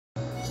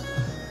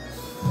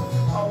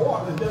I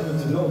want the devil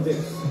to know this,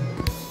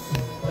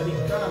 that he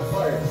cannot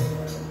fight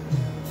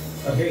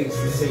against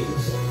the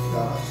saints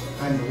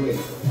and win.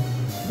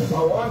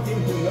 I want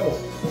him to know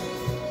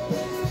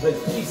that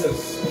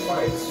Jesus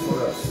fights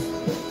for us.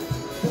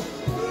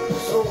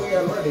 So we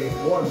already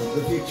won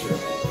the victory.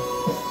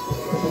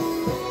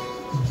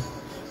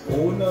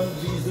 Going on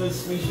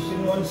Jesus'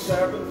 mission one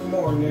Sabbath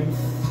morning,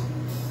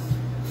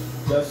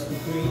 just to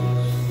preach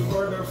the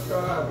word of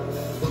God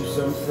to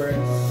some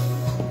friends.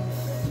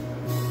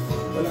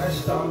 When I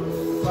stopped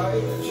by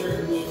the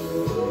church, the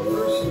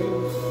first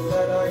news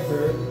that I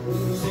heard,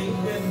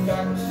 Satan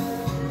got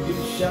his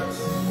shots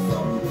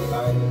from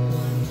behind.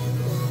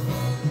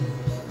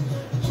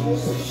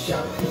 Jesus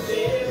shot the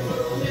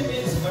devil in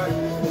his back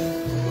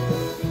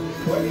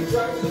when he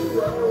tried to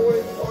run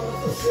away from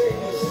the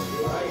saints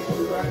like a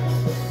rat.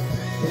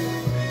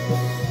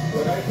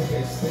 But I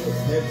guess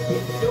that he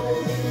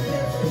don't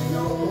never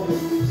know.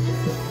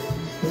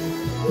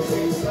 The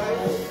saints'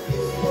 life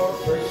is more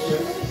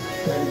precious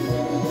than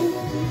gold.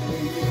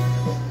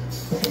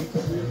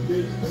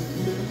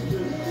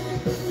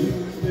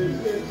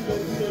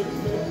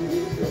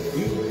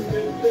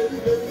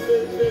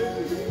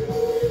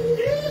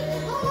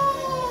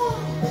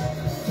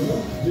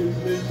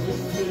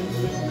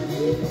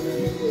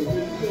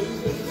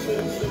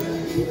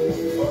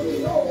 But you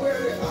know where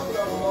the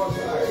outlaw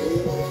lies.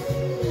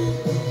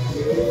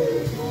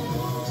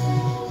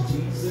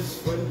 Jesus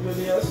went to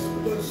the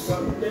hospital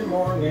Sunday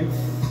morning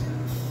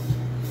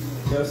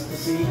just to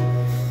see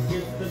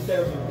if the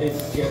devil did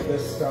get the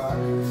star.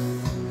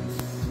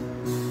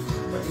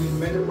 But he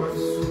met a one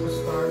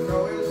superstar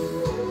Noel.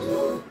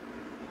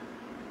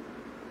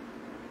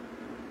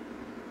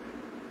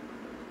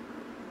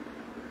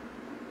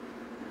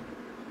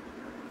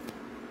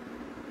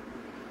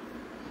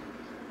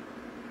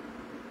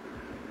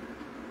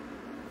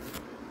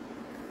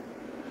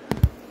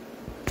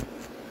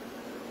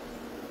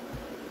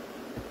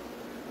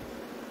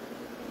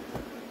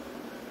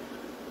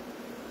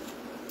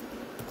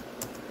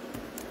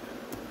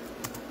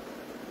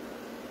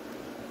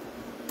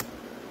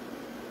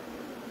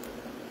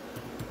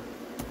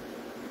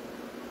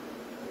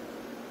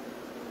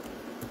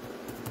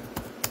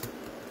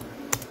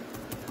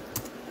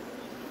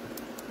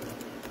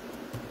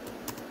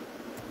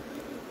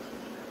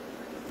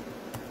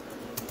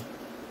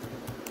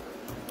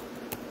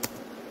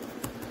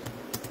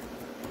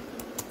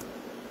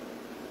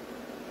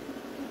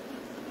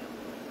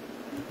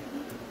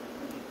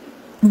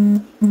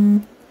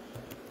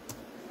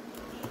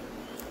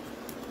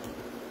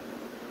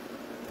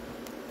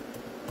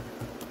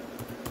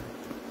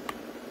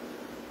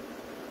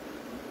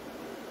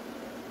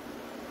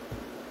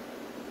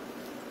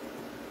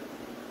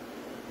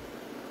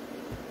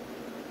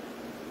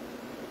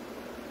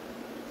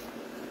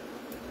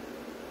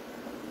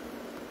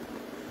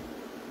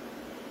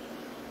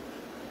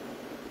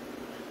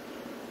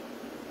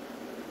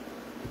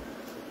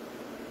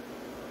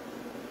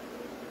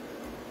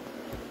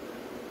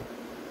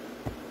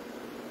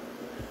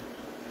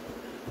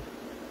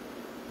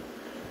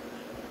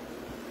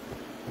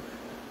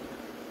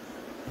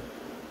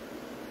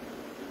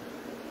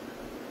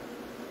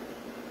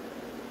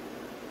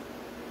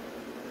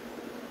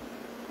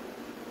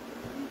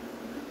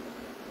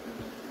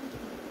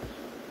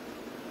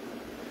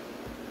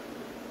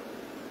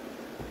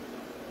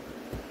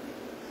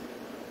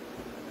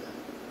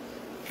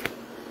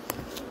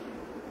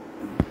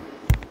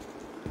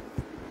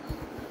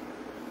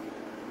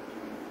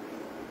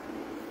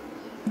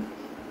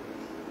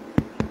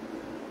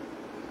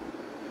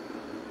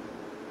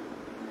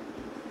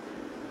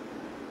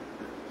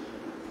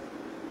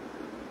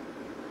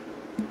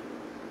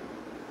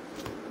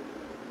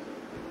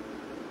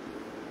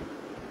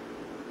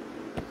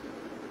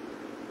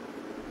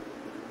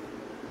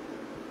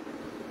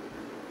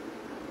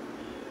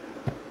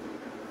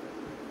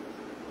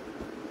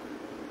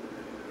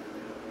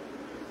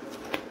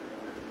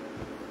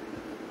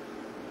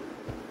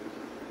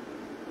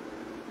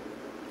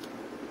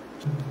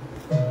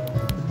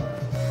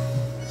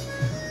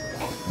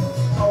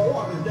 I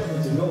want the devil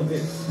to know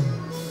this,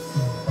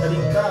 that he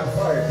can't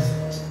fight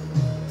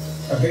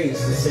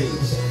against the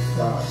saints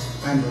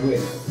and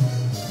win.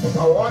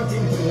 I want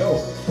him to know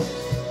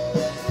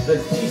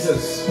that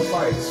Jesus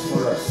fights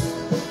for us.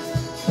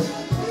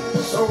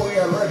 So we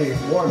already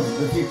won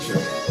the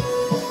victory.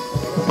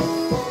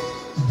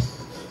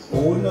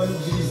 Going on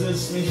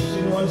Jesus'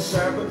 mission one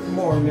Sabbath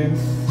morning,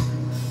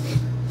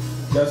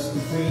 just to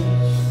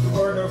preach the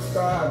word of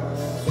God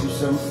to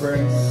some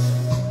friends.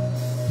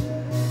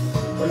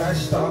 When I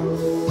stopped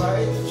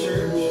by the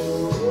church,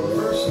 the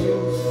first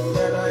news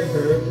that I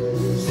heard,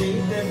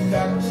 Satan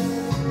got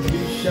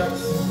his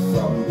shots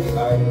from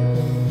behind.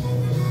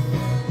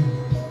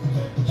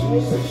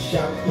 Jesus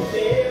shot the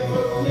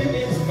devil in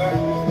his back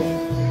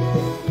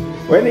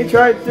when he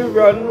tried to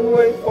run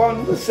away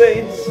from the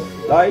saints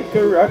like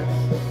a rat.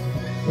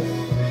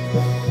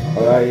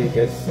 But I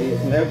guess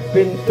he's never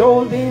been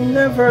told, he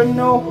never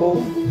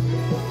know.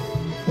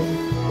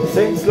 The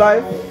saint's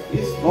life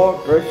is more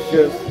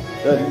precious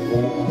than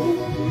gold.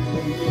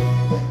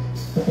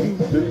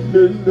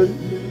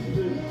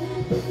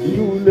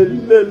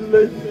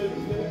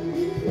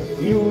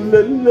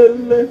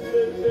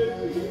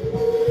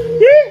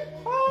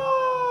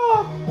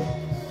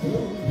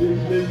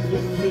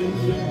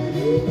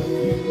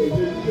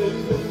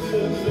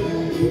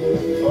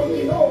 Don't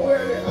you know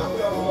where the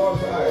apple all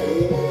right?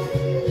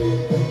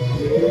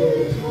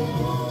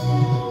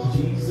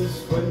 Jesus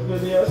went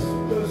with us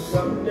to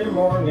Sunday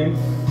morning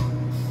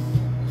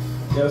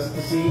just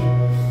to see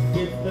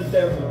if the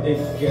devil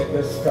did get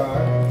a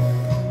scar.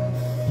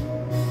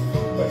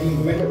 But he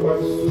met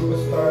one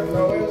superstar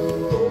Noel,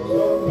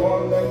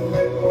 someone that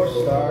met more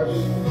stars.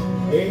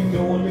 They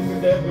told him the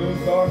devil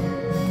gone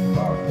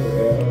back to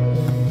hell.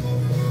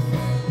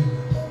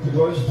 It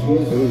was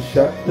Jesus who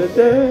shot the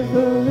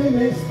devil in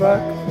his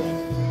back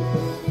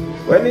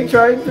when he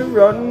tried to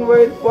run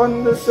with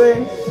one the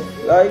saints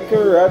like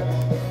a rat.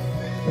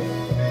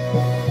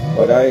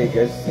 But I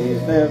guess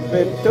he's never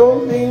been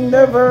told, he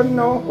never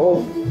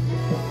know.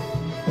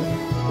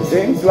 The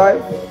saint's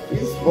life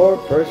is more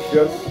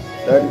precious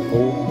than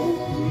gold.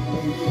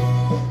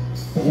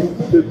 Oh,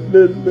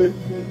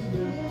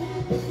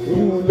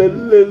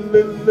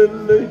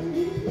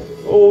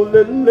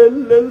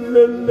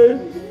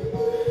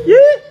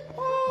 yeah.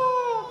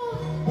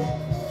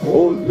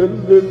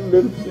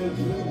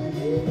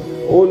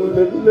 Oh,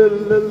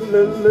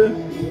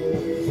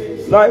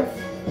 life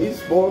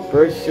is more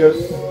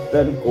precious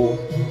than gold.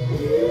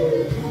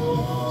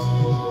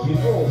 You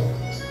know,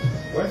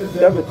 when the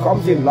devil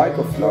comes in like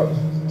a flood,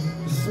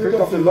 the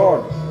Spirit of the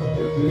Lord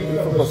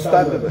will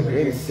stand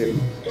against him.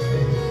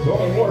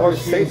 Or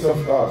saints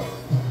of God.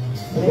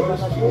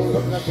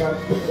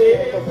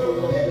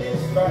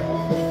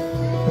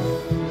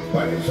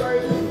 When he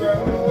tries to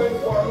run with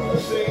one the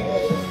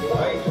saints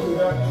like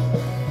that.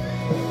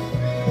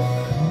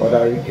 But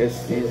I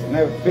guess he's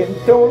never been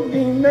told,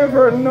 he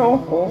never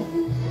know.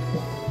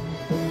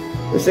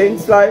 The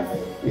saint's life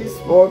is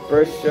more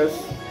precious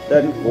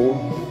than gold.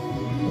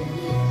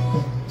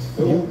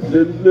 Oh,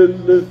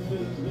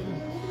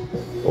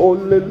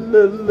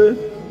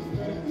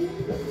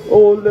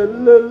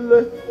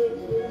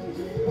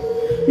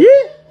 yeah.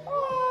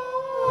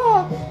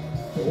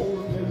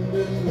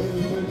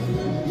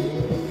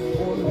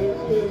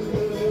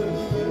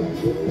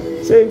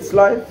 Saint's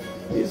life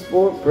is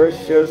more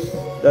precious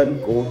than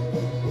gold.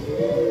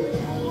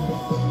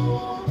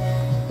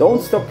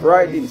 Don't stop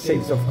riding,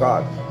 saints of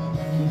God.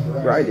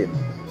 Keep riding.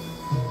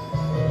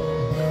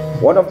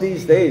 One of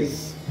these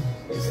days,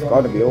 it's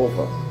going to be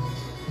over.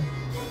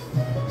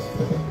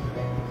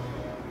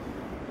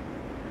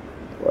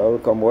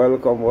 Welcome,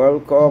 welcome,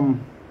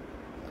 welcome.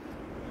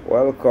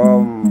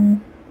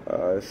 Welcome.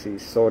 I see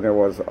Sonia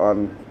was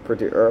on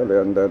pretty early,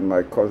 and then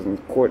my cousin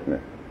Courtney.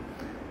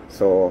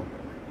 So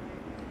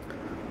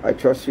I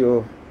trust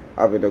you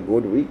having a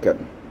good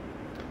weekend.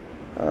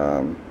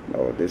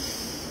 Now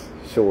this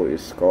show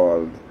is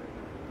called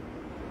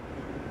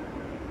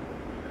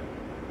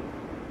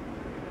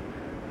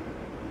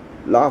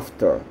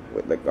Laughter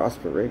with the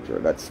Gospel Radio.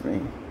 That's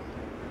me.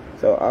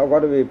 So I'm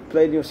going to be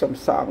playing you some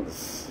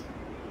songs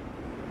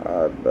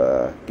and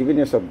giving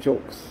you some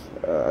jokes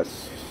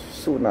as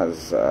soon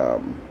as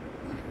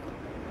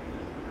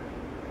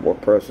more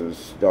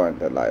persons join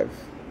the live.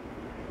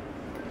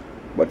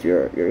 But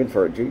you're in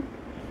for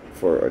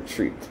a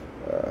treat.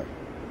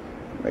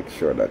 Make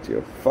sure that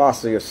you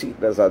fasten your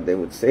seatbelts, as they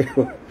would say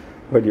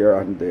when you're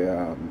on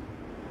the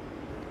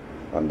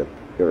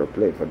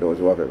aeroplane, for those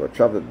who have ever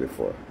traveled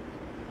before.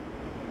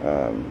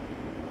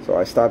 So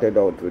I started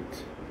out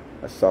with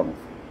a song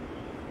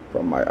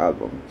from my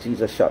album,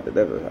 Jesus Shot the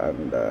Devil,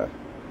 and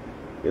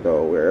you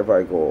know, wherever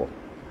I go,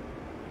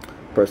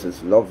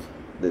 persons love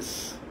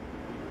this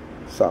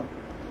song.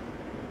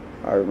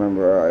 I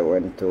remember I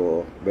went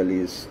to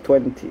Belize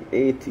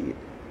 2018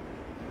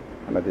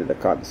 and I did a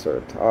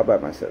concert all by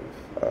myself.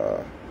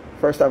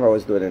 First time I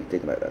was doing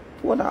anything like that.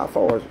 2.5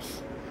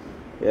 hours.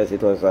 Yes,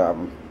 it was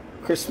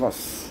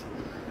Christmas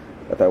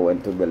that I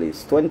went to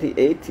Belize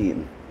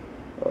 2018.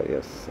 Oh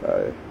yes,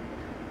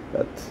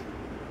 that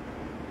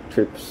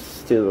trip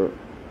still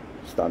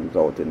stands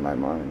out in my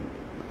mind.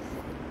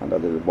 And the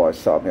little boy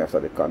saw me after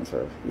the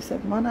concert. He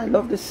said, "Man, I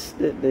love this.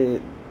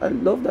 I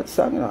love that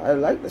song. You know, I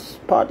like this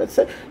part that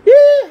said,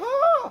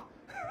 yee-haw!"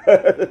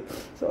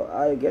 So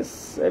I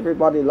guess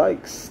everybody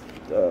likes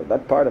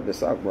that part of the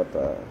song, but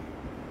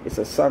it's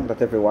a song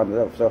that everyone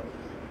loves. So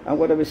I'm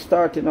going to be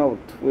starting out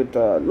with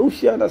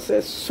Luciana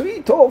says,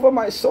 "Sweet Over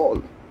My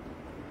Soul."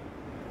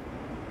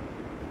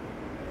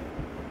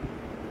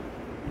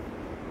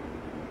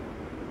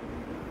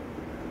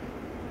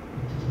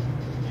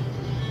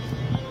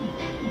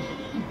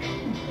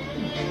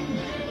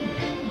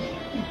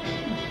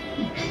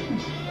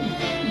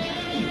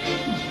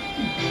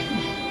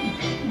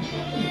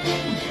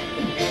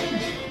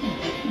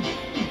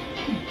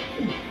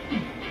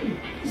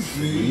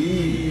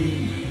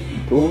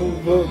 Sweet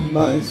over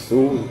my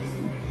soul,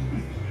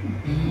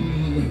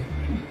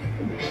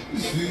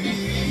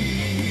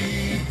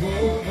 sweet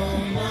over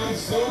my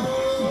soul.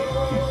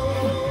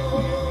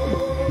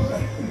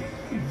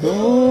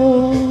 Oh.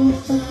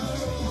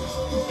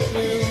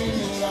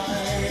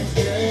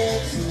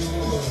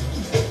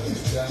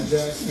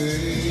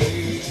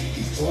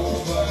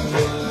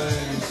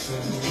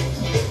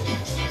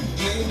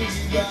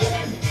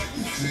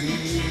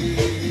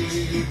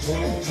 Sleep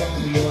over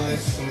my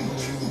soul.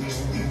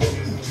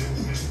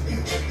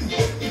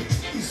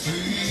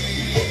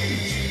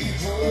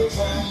 Sleep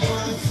over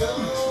my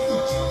soul.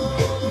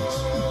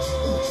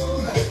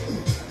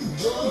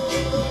 Though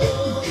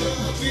the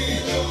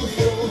below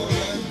your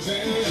and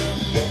them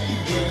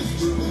breath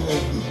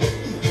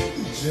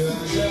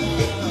Jaja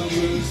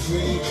will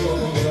sweep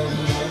over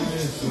my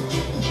soul.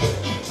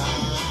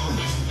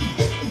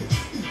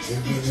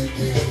 Every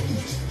day,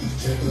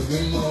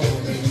 every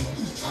morning,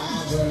 I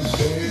will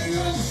sing a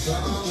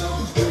song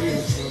of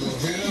praise to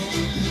Him.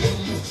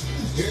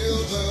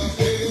 He'll the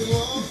King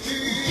of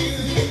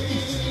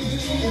Kings.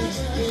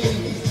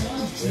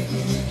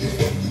 Every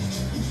day,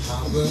 I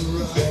will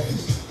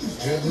rise.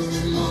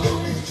 Every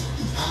morning,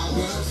 I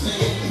will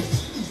sing.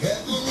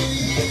 Every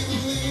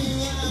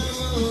evening, I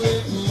will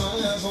lift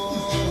my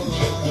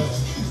voice.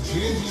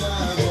 Give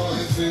my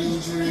voice in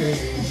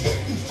praise.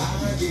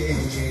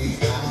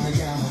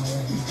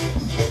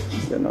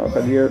 You know,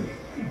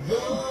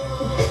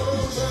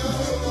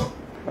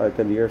 I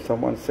can hear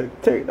someone say,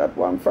 "Take that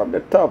one from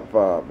the top,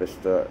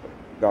 Mr.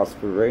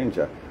 Gospel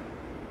Ranger."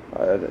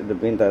 In the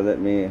meantime, let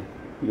me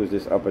use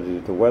this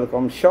opportunity to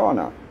welcome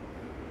Shauna.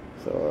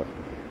 So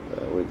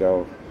we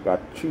got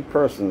 3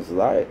 persons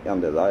live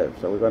on the live.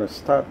 So we're going to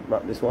start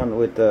this one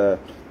with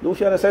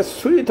Luciana says,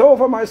 "Sweet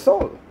over my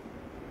soul."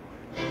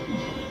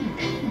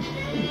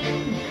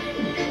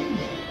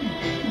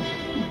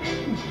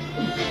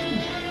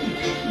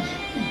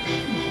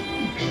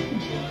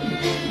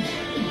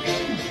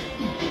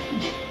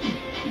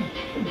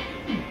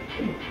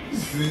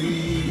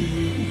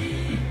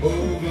 Sleep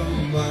over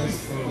my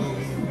soul.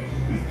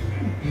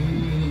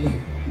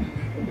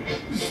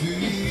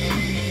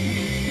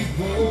 Sleep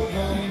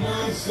over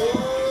my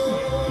soul.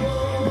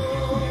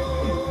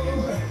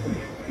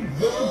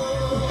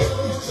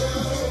 Those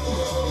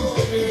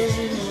are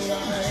in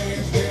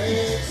life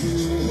get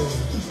through.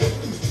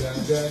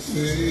 That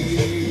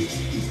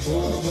sleep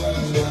over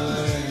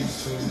my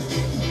soul.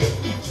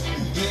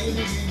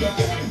 Baby,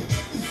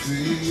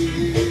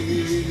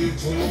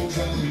 sleep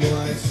over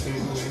my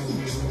soul.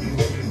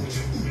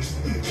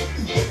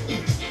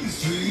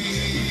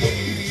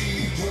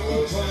 Sleep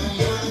over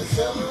my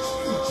soul.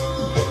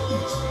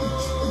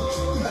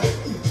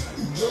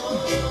 Though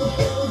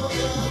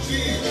the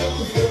below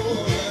your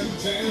and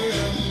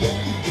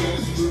them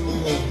just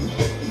blow,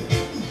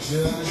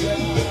 Jaja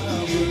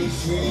will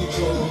sweep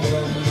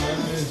over my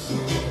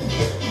soul.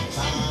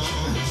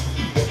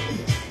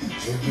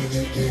 Every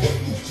day,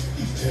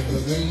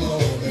 every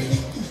morning,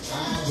 I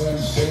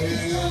will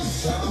sing a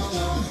song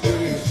of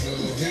praise to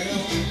Him.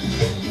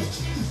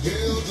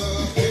 He'll the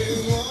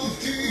King of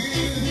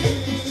Kings.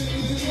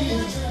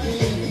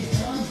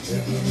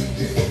 Every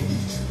day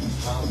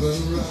I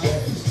will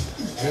rise.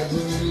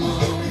 Every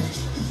morning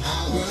I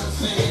will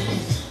sing.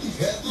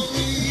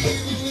 Every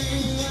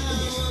evening I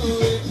will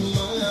lift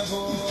my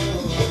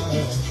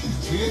voice.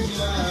 Give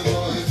my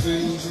voice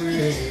in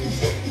praise.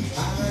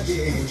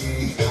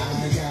 I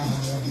got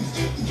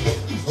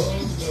oh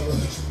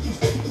Lord.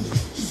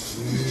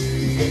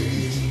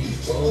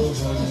 Sleep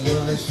over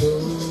my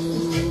soul.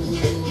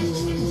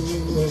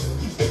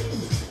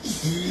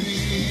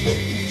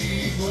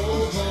 Sleep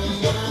over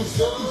my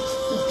soul.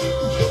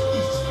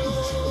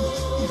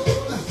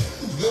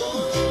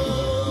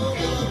 Though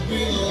the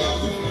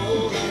beloved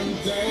road and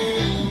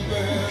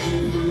tempest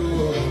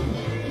blow,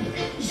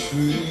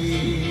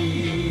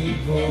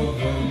 sleep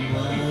over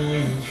my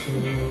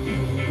soul.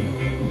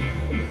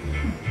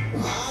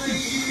 I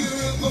hear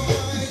a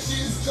voice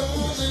is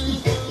calling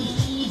from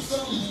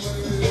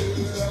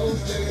somewhere out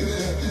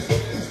there.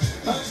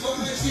 A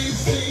voice is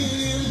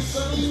singing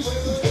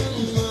somewhere in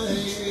my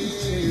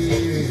ear.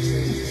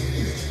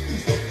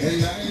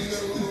 And I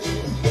know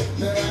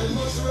that I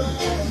must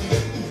rise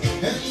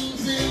and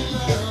sing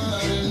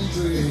loud and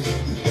pray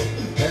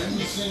and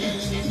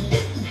sing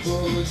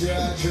for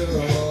Jah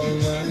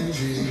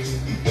Almighty.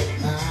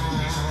 I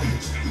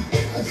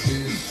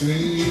say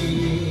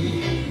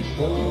sleep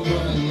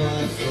over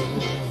my soul.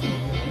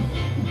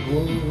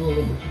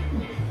 Oh,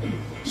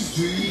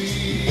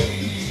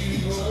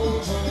 sleep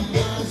over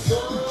my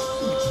soul.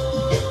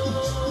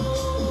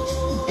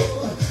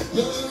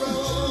 The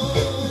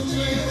road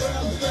may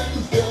rough and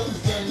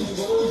tough and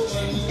go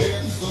and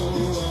get so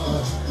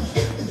hard.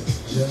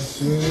 Just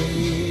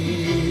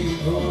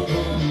sleep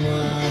over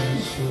my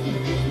soul.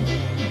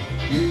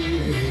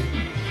 Yeah,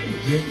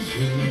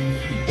 Gibson,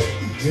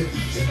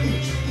 Gibson,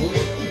 oh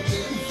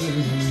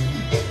Gibson.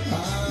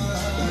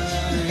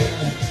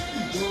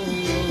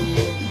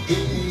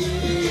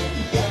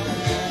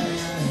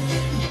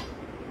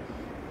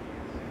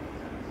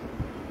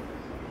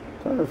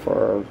 Time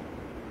for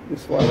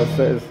this one that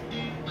says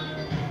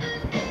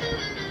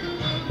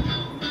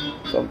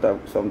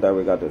sometime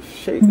we got to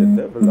shake the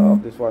devil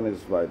off. This one is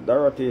by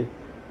Dorothy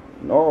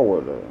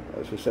Norwood.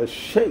 She says,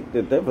 "Shake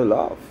the devil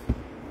off."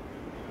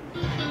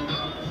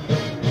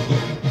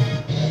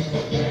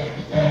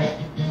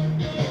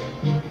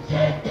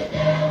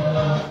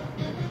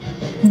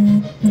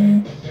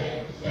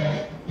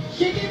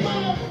 Shake him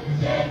off.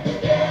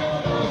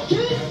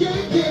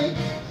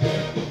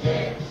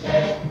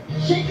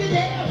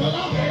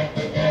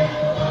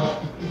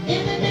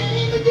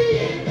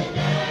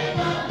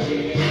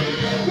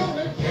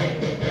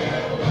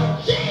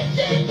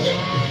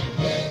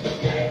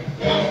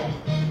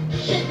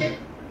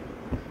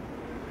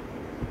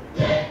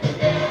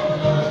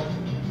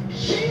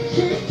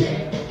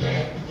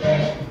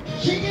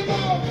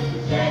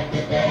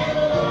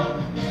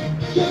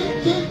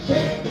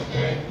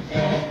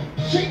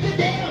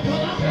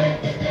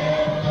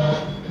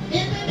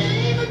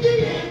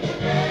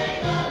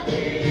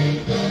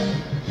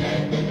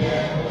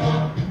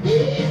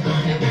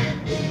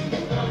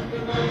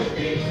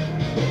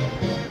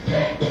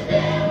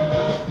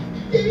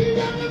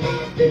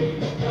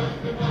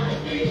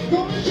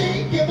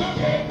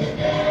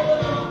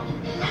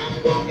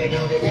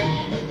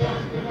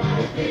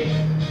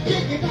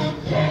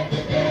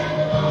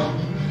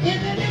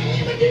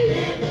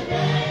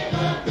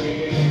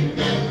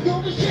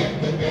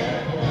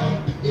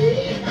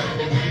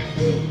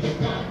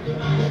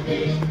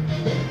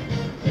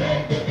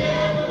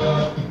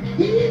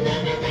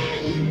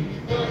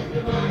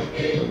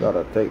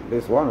 take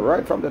this one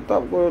right from the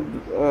top. Good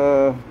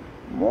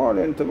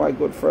morning to my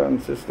good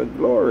friend Sister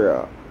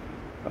Gloria,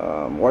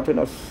 watching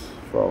us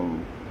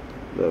from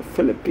the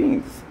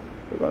Philippines.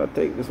 We're gonna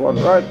take this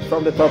one right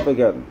from the top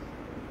again.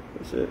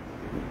 That's it.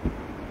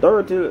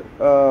 Dorothy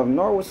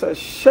Norwood says,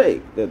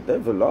 "Shake the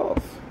devil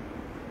off."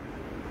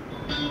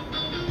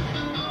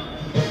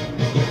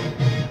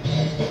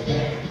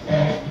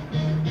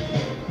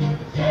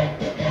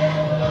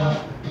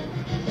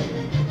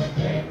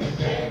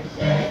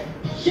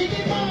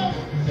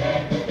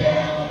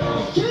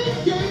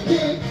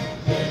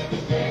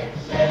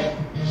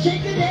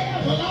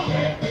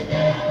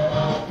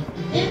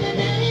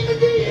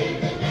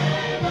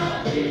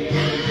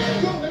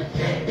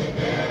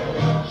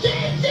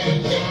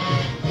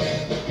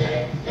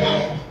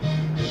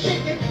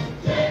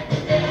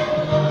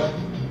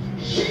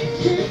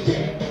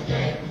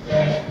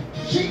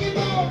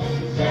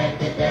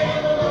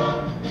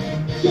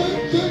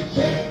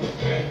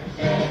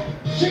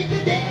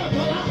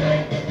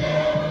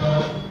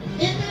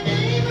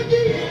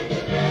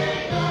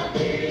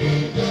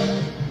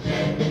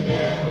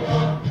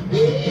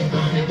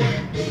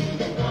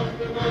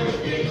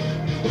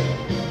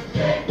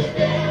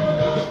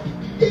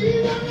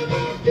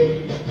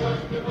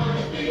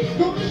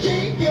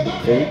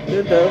 Take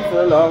the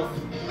devil off.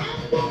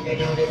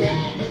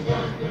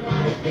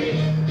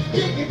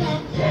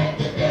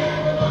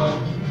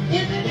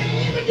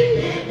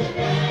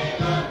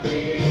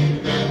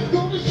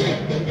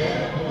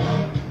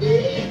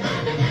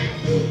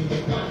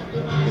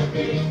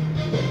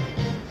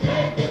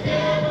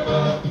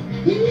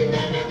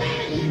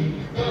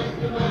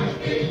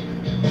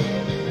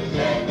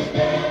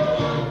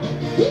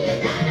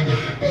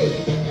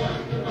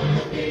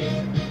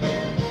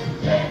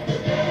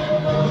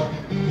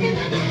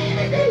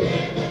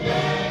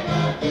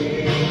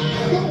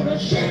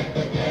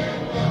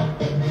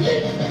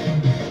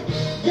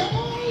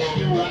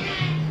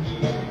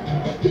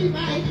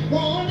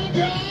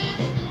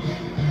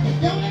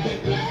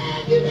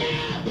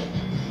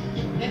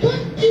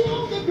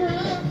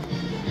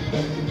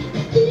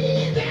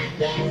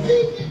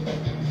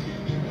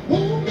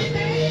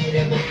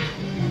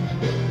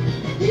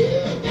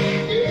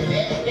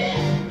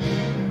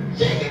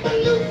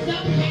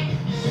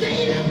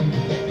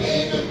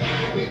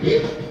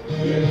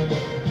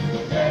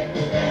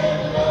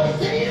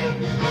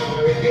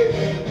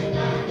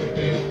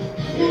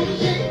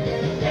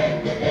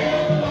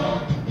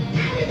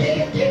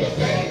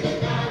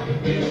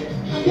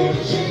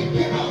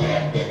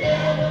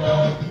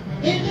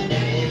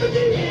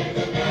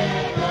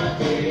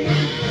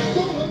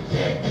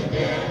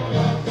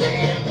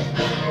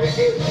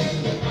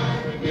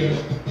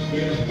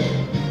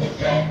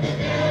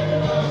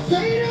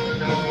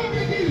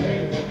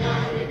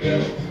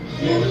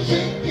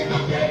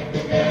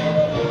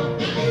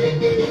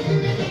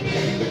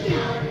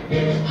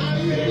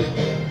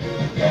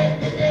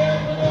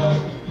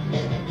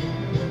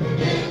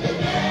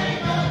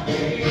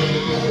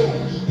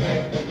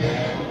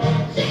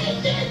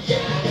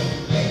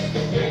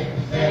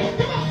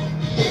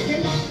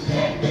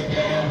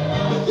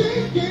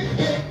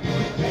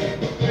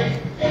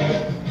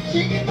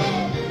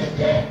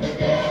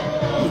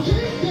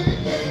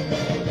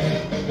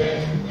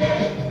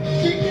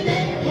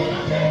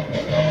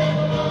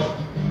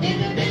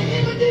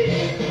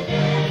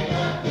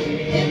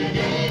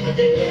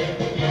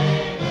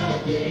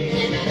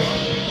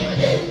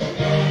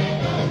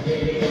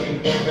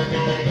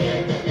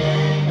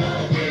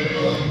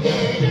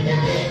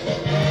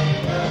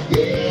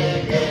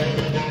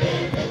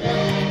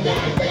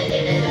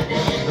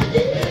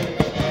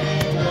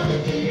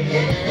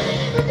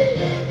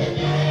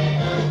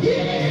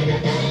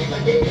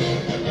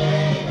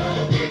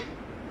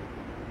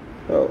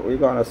 So we're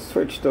gonna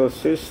switch to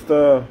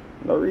Sister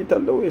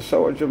Norita Lewis,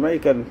 our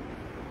Jamaican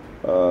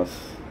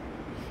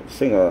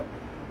singer.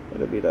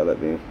 Let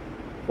me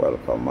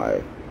welcome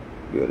my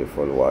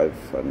beautiful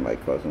wife and my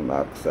cousin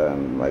Max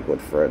and my good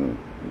friend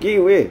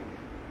Giwi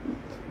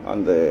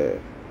on the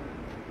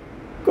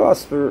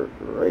Gospel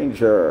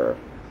Ranger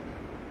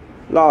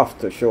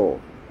Laughter Show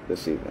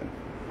this evening.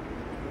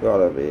 We're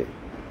gonna be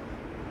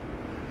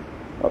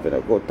having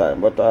a good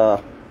time. But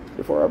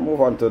before I move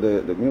on to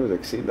the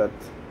music, see that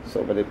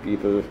so many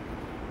people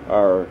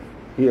are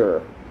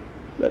here,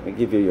 let me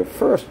give you your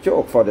first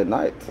joke for the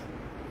night.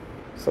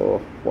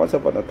 So once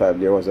upon a time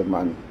there was a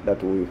man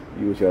that we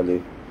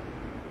usually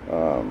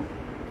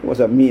he was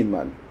a mean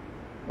man,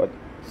 but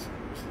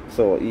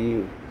so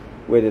he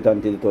waited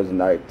until it was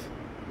night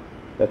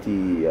that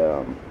he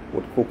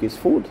would cook his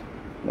food.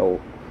 Now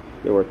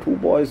there were two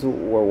boys who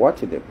were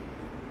watching him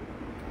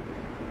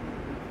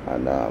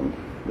and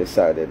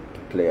decided to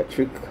play a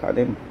trick on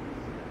him.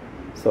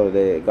 So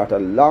they got a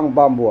long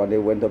bamboo and they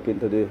went up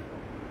into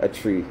a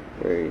tree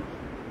where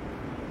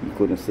he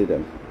couldn't see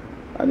them.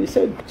 And he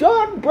said,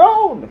 John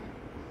Brown,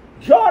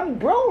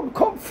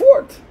 come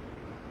forth.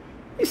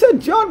 He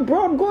said, John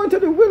Brown, go into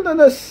the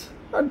wilderness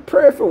and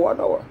pray for 1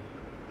 hour.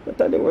 But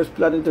then they was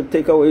planning to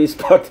take away his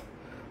spot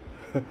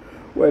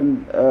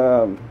when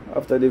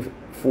after they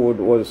food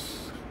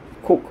was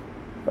cooked,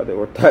 but they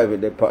were tied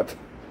with the pot.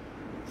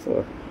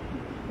 So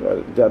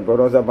John Brown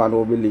was a man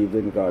who believed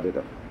in God, you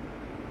know.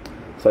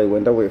 So he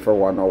went away for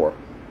 1 hour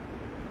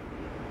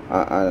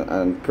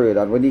and prayed,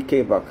 and when he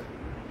came back,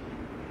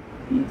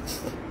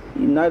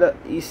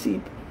 he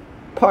see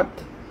pot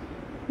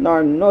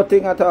nor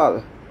nothing at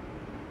all.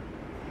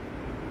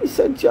 He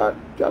said, John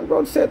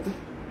Brown said,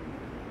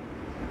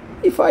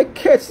 if I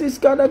catch this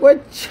guy, I'm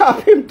going to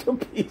chop him to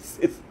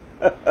pieces.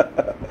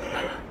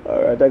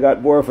 Alright, I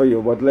got more for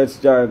you, but let's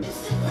join.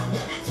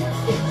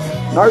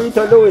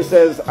 Narita Lewis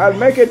says, I'll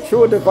make it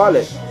through the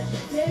valley.